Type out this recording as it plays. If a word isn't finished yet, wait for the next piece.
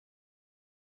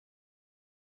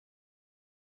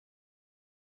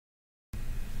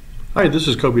Hi, this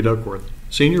is Kobe Duckworth,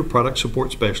 Senior Product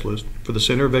Support Specialist for the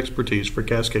Center of Expertise for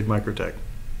Cascade Microtech.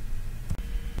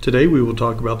 Today we will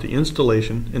talk about the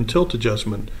installation and tilt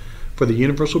adjustment for the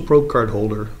Universal Probe Card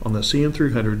Holder on the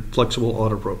CN300 Flexible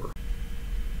Autoprober.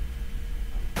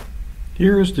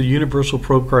 Here is the Universal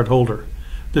Probe Card Holder.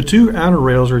 The two outer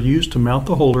rails are used to mount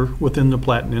the holder within the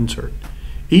platen insert.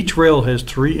 Each rail has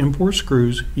 3 M4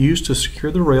 screws used to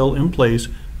secure the rail in place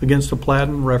against the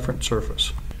platen reference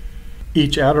surface.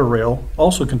 Each outer rail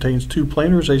also contains 2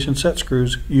 planarization set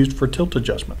screws used for tilt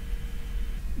adjustment.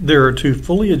 There are 2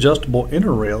 fully adjustable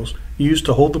inner rails used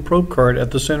to hold the probe card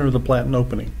at the center of the platen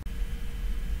opening.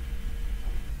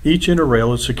 Each inner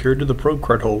rail is secured to the probe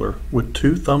card holder with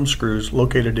 2 thumb screws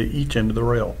located at each end of the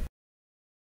rail.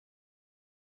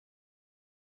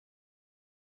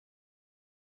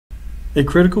 A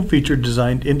critical feature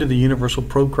designed into the Universal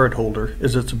Probe Card Holder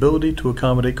is its ability to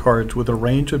accommodate cards with a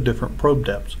range of different probe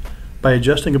depths. By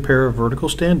adjusting a pair of vertical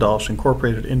standoffs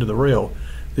incorporated into the rail,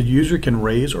 the user can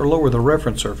raise or lower the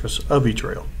reference surface of each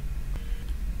rail.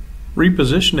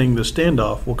 Repositioning the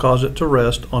standoff will cause it to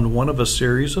rest on one of a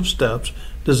series of steps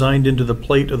designed into the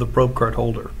plate of the probe card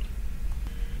holder.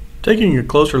 Taking a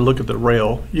closer look at the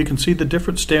rail, you can see the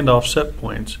different standoff set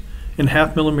points in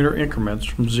 0.5 mm increments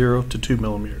from 0 to 2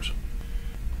 mm.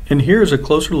 And here is a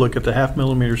closer look at the 0.5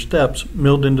 mm steps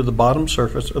milled into the bottom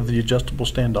surface of the adjustable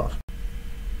standoff.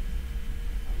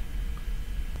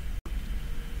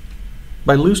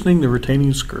 By loosening the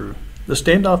retaining screw, the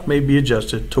standoff may be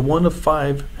adjusted to one of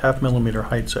 5 0.5 mm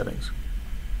height settings.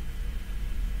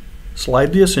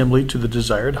 Slide the assembly to the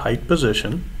desired height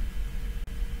position,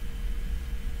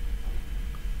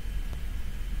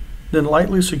 then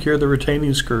lightly secure the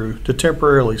retaining screw to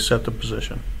temporarily set the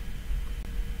position.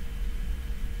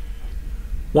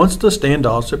 Once the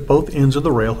standoffs at both ends of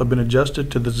the rail have been adjusted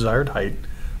to the desired height,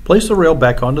 place the rail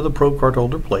back onto the probe card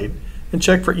holder plate and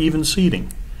check for even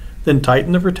seating. Then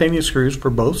tighten the retaining screws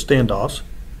for both standoffs,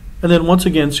 and then once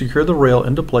again secure the rail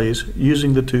into place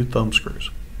using the 2 thumb screws.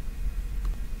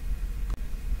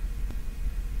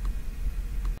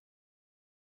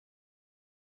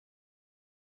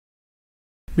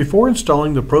 Before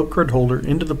installing the probe card holder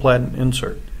into the platen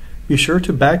insert, be sure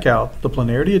to back out the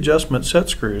planarity adjustment set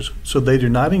screws so they do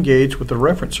not engage with the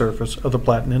reference surface of the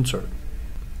platen insert.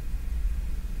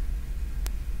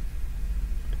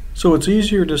 So it's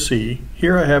easier to see,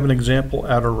 here I have an example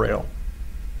outer rail.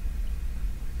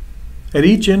 At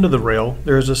each end of the rail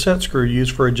there is a set screw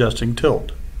used for adjusting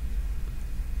tilt.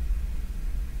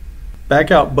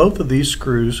 Back out both of these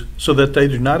screws so that they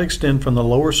do not extend from the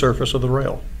lower surface of the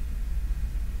rail.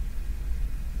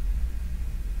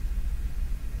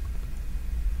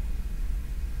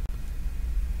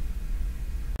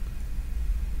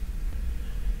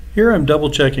 Here I'm double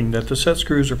checking that the set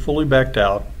screws are fully backed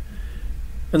out,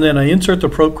 and then I insert the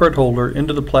probe card holder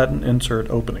into the platen insert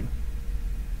opening.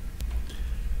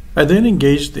 I then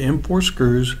engage the M4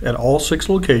 screws at all 6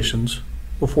 locations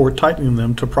before tightening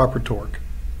them to proper torque.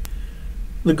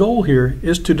 The goal here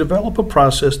is to develop a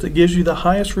process that gives you the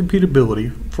highest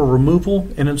repeatability for removal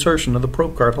and insertion of the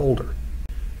probe card holder.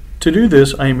 To do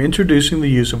this, I am introducing the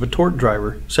use of a torque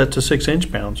driver set to 6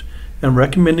 inch-pounds and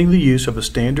recommending the use of a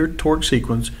standard torque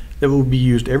sequence that will be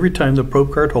used every time the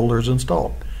probe card holder is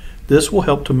installed. This will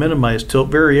help to minimize tilt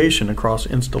variation across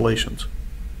installations.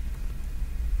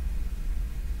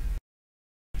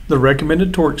 The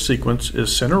recommended torque sequence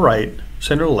is center right,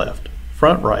 center left,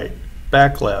 front right,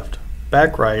 back left,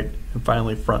 back right, and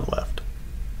finally front left.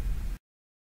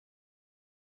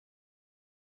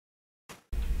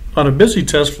 On a busy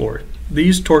test floor,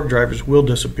 these torque drivers will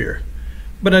disappear,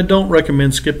 but I don't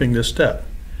recommend skipping this step.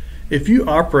 If you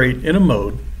operate in a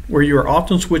mode where you are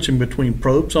often switching between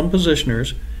probes on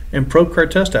positioners and probe card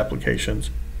test applications,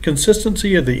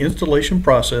 consistency of the installation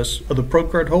process of the probe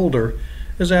card holder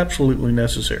is absolutely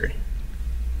necessary.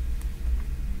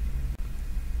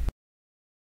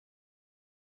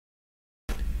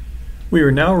 We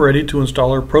are now ready to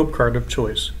install our probe card of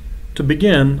choice. To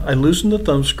begin, I loosen the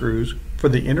thumb screws for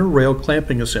the inner rail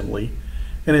clamping assembly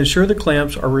and ensure the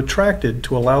clamps are retracted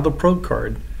to allow the probe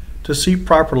card to seat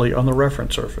properly on the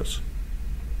reference surface.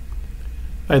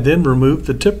 I then remove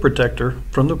the tip protector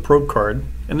from the probe card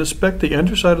and inspect the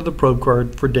underside of the probe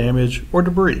card for damage or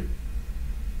debris.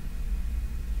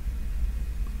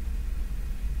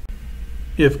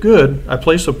 If good, I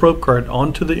place the probe card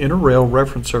onto the inner rail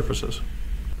reference surfaces.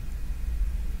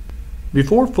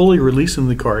 Before fully releasing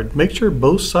the card, make sure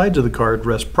both sides of the card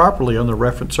rest properly on the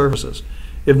reference surfaces.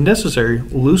 If necessary,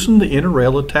 loosen the inner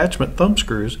rail attachment thumb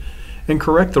screws and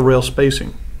correct the rail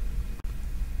spacing.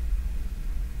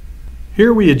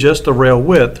 Here we adjust the rail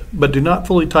width, but do not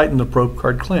fully tighten the probe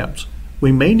card clamps.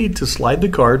 We may need to slide the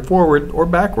card forward or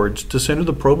backwards to center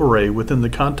the probe array within the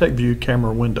contact view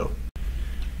camera window.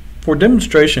 For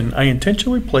demonstration, I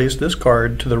intentionally placed this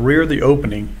card to the rear of the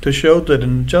opening to show that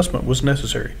an adjustment was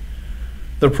necessary.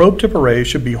 The probe tip array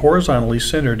should be horizontally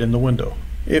centered in the window.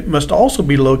 It must also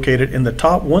be located in the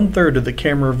top 1/3 of the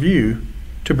camera view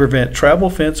to prevent travel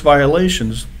fence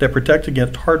violations that protect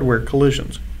against hardware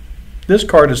collisions. This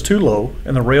card is too low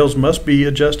and the rails must be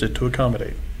adjusted to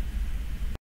accommodate.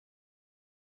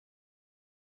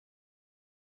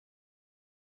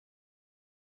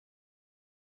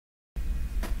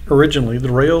 Originally,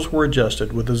 the rails were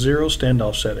adjusted with a 0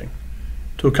 standoff setting.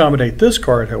 To accommodate this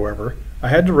card, however, I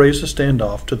had to raise the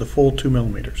standoff to the full 2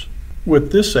 mm.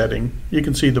 With this setting, you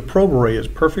can see the probe array is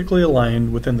perfectly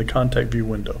aligned within the contact view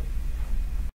window.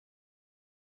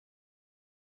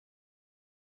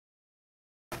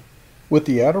 With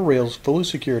the outer rails fully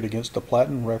secured against the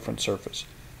platen reference surface,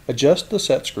 adjust the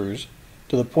set screws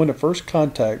to the point of first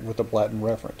contact with the platen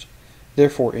reference.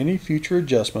 Therefore, any future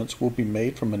adjustments will be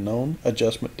made from a known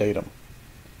adjustment datum.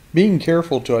 Being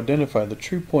careful to identify the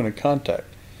true point of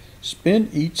contact, spin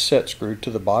each set screw to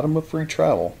the bottom of free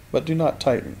travel, but do not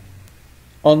tighten.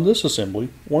 On this assembly,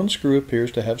 one screw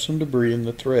appears to have some debris in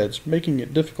the threads, making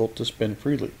it difficult to spin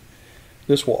freely.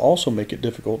 This will also make it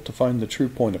difficult to find the true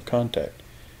point of contact.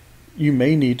 You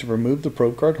may need to remove the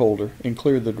probe card holder and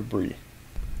clear the debris.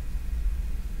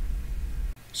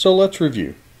 So let's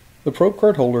review. The probe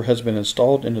card holder has been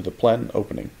installed into the platen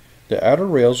opening. The outer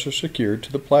rails are secured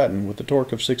to the platen with a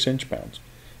torque of 6 inch-pounds.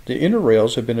 The inner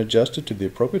rails have been adjusted to the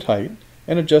appropriate height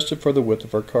and adjusted for the width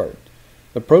of our card.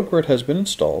 The probe card has been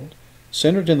installed,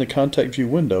 centered in the contact view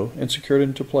window, and secured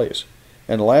into place.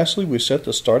 And lastly, we set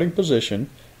the starting position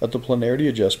of the planarity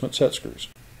adjustment set screws.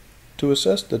 To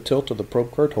assess the tilt of the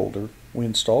probe card holder, we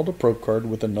installed a probe card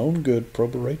with a known good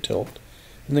probe array tilt,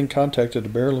 and then contacted a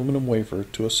bare aluminum wafer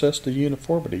to assess the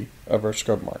uniformity of our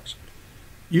scrub marks.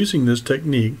 Using this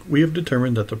technique, we have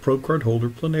determined that the probe card holder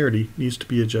planarity needs to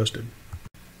be adjusted.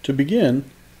 To begin,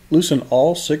 loosen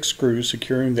all 6 screws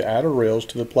securing the outer rails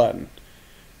to the platen.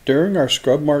 During our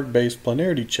scrub mark based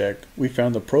planarity check, we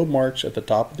found the probe marks at the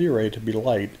top of the array to be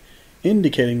light,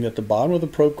 indicating that the bottom of the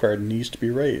probe card needs to be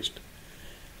raised.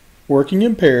 Working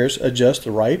in pairs, adjust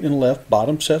the right and left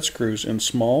bottom set screws in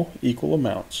small, equal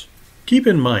amounts. Keep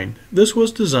in mind, this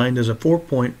was designed as a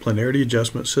 4-point planarity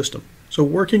adjustment system, so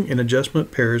working in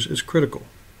adjustment pairs is critical.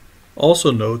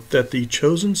 Also note that the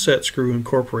chosen set screw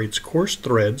incorporates coarse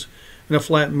threads and a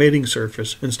flat mating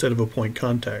surface instead of a point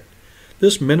contact.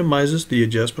 This minimizes the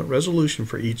adjustment resolution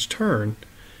for each turn,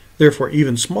 therefore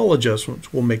even small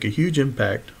adjustments will make a huge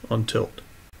impact on tilt.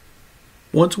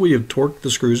 Once we have torqued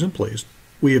the screws in place,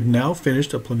 we have now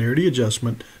finished a planarity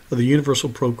adjustment of the universal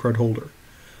probe card holder.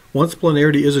 Once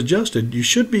planarity is adjusted, you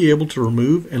should be able to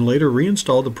remove and later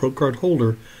reinstall the probe card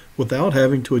holder without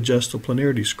having to adjust the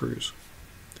planarity screws.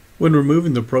 When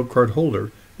removing the probe card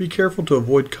holder, be careful to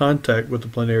avoid contact with the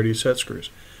planarity set screws.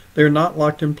 They are not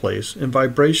locked in place, and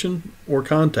vibration or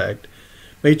contact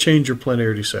may change your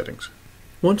planarity settings.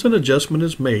 Once an adjustment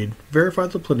is made, verify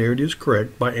the planarity is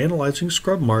correct by analyzing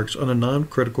scrub marks on a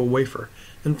non-critical wafer,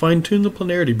 and fine-tune the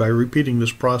planarity by repeating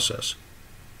this process.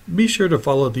 Be sure to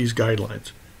follow these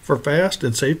guidelines. For fast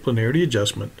and safe planarity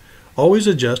adjustment, always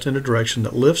adjust in a direction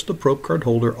that lifts the probe card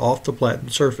holder off the platen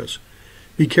surface.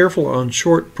 Be careful on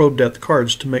short probe depth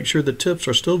cards to make sure the tips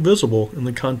are still visible in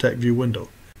the contact view window.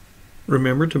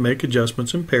 Remember to make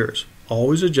adjustments in pairs.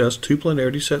 Always adjust 2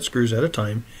 planarity set screws at a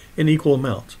time in equal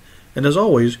amounts. And as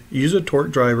always, use a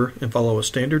torque driver and follow a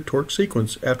standard torque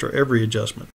sequence after every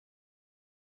adjustment.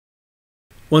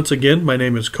 Once again, my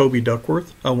name is Kobe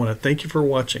Duckworth. I want to thank you for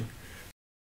watching.